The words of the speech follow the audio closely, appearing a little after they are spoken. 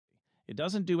It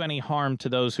doesn't do any harm to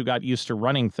those who got used to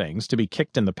running things to be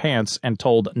kicked in the pants and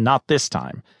told not this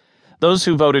time. Those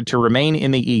who voted to remain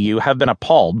in the EU have been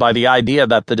appalled by the idea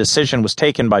that the decision was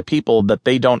taken by people that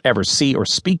they don't ever see or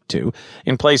speak to,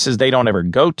 in places they don't ever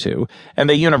go to, and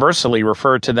they universally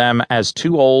refer to them as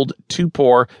too old, too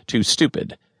poor, too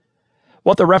stupid.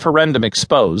 What the referendum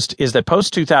exposed is that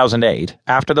post-2008,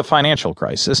 after the financial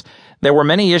crisis, there were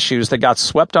many issues that got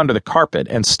swept under the carpet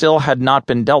and still had not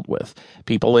been dealt with.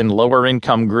 People in lower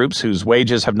income groups whose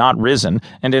wages have not risen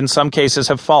and in some cases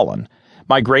have fallen.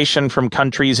 Migration from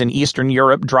countries in Eastern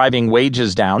Europe driving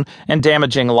wages down and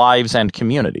damaging lives and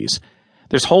communities.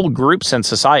 There's whole groups in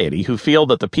society who feel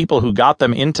that the people who got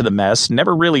them into the mess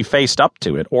never really faced up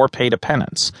to it or paid a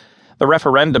penance. The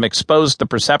referendum exposed the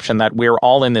perception that we're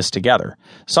all in this together.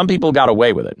 Some people got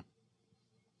away with it.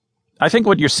 I think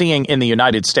what you're seeing in the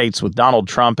United States with Donald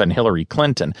Trump and Hillary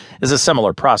Clinton is a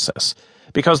similar process.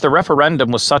 Because the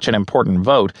referendum was such an important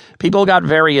vote, people got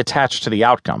very attached to the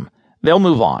outcome. They'll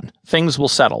move on. Things will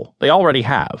settle. They already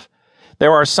have.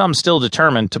 There are some still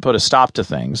determined to put a stop to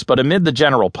things, but amid the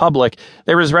general public,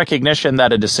 there is recognition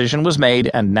that a decision was made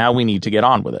and now we need to get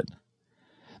on with it.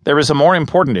 There is a more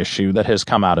important issue that has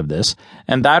come out of this,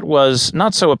 and that was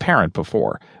not so apparent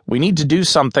before. We need to do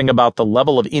something about the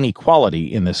level of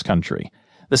inequality in this country.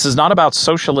 This is not about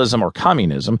socialism or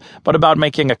communism, but about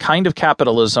making a kind of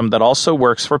capitalism that also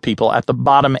works for people at the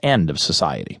bottom end of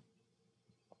society.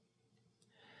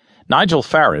 Nigel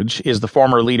Farage is the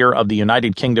former leader of the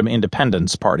United Kingdom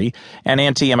Independence Party, an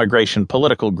anti-immigration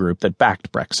political group that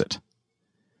backed Brexit.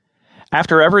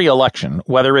 After every election,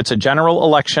 whether it's a general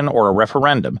election or a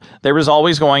referendum, there is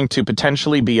always going to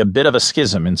potentially be a bit of a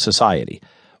schism in society.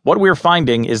 What we're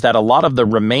finding is that a lot of the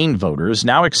Remain voters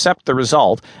now accept the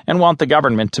result and want the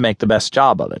government to make the best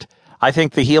job of it. I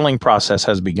think the healing process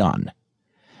has begun.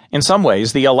 In some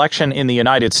ways, the election in the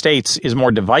United States is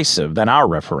more divisive than our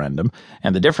referendum,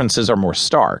 and the differences are more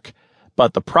stark.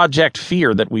 But the Project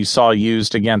Fear that we saw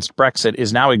used against Brexit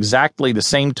is now exactly the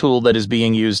same tool that is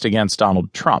being used against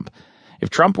Donald Trump. If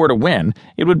Trump were to win,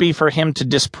 it would be for him to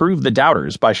disprove the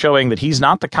doubters by showing that he's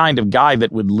not the kind of guy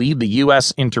that would lead the U.S.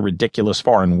 into ridiculous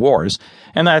foreign wars,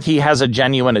 and that he has a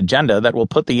genuine agenda that will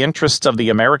put the interests of the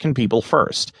American people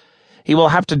first. He will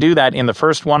have to do that in the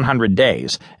first 100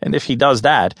 days, and if he does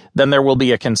that, then there will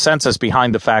be a consensus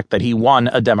behind the fact that he won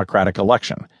a democratic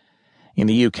election. In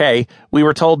the UK, we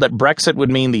were told that Brexit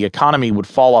would mean the economy would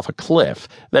fall off a cliff,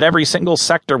 that every single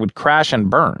sector would crash and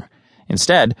burn.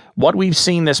 Instead, what we've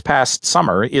seen this past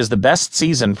summer is the best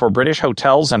season for British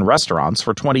hotels and restaurants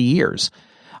for 20 years.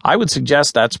 I would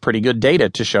suggest that's pretty good data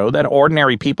to show that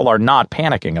ordinary people are not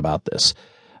panicking about this.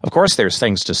 Of course, there's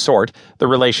things to sort, the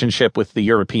relationship with the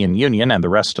European Union and the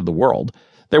rest of the world.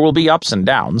 There will be ups and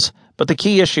downs, but the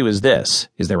key issue is this.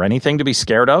 Is there anything to be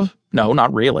scared of? No,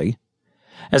 not really.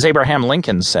 As Abraham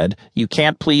Lincoln said, you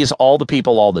can't please all the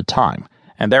people all the time.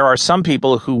 And there are some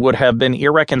people who would have been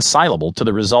irreconcilable to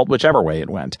the result whichever way it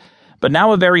went. But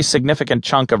now a very significant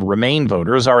chunk of Remain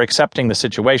voters are accepting the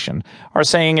situation, are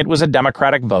saying it was a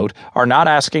democratic vote, are not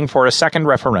asking for a second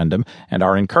referendum, and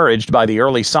are encouraged by the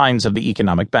early signs of the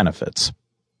economic benefits.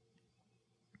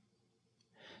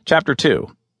 Chapter 2.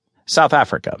 South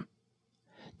Africa.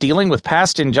 Dealing with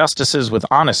past injustices with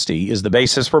honesty is the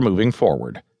basis for moving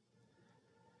forward.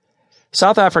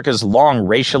 South Africa's long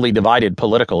racially divided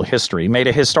political history made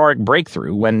a historic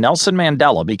breakthrough when Nelson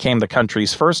Mandela became the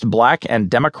country's first black and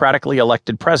democratically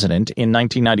elected president in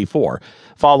 1994,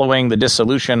 following the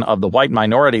dissolution of the white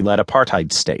minority-led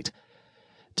apartheid state.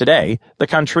 Today, the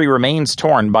country remains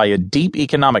torn by a deep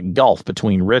economic gulf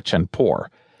between rich and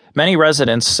poor. Many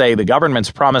residents say the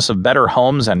government's promise of better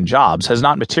homes and jobs has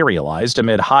not materialized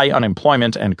amid high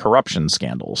unemployment and corruption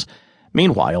scandals.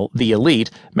 Meanwhile, the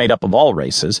elite, made up of all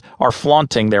races, are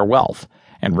flaunting their wealth,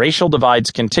 and racial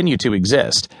divides continue to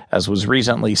exist, as was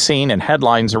recently seen in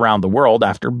headlines around the world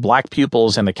after black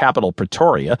pupils in the capital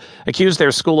Pretoria accused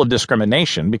their school of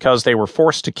discrimination because they were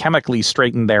forced to chemically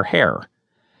straighten their hair.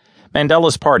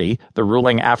 Mandela's party, the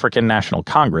ruling African National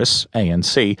Congress,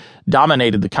 ANC,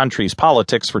 dominated the country's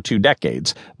politics for 2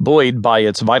 decades, buoyed by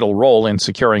its vital role in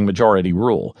securing majority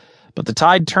rule. But the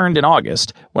tide turned in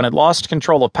August when it lost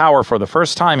control of power for the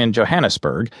first time in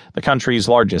Johannesburg, the country's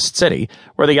largest city,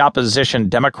 where the opposition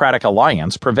Democratic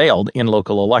Alliance prevailed in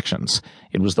local elections.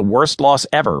 It was the worst loss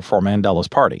ever for Mandela's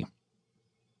party.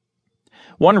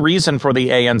 One reason for the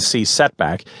ANC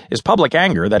setback is public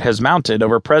anger that has mounted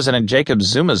over President Jacob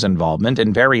Zuma's involvement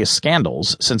in various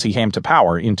scandals since he came to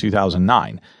power in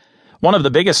 2009. One of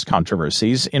the biggest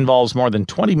controversies involves more than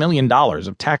 $20 million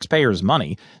of taxpayers'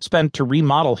 money spent to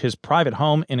remodel his private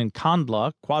home in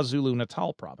Nkandla,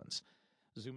 KwaZulu-Natal province.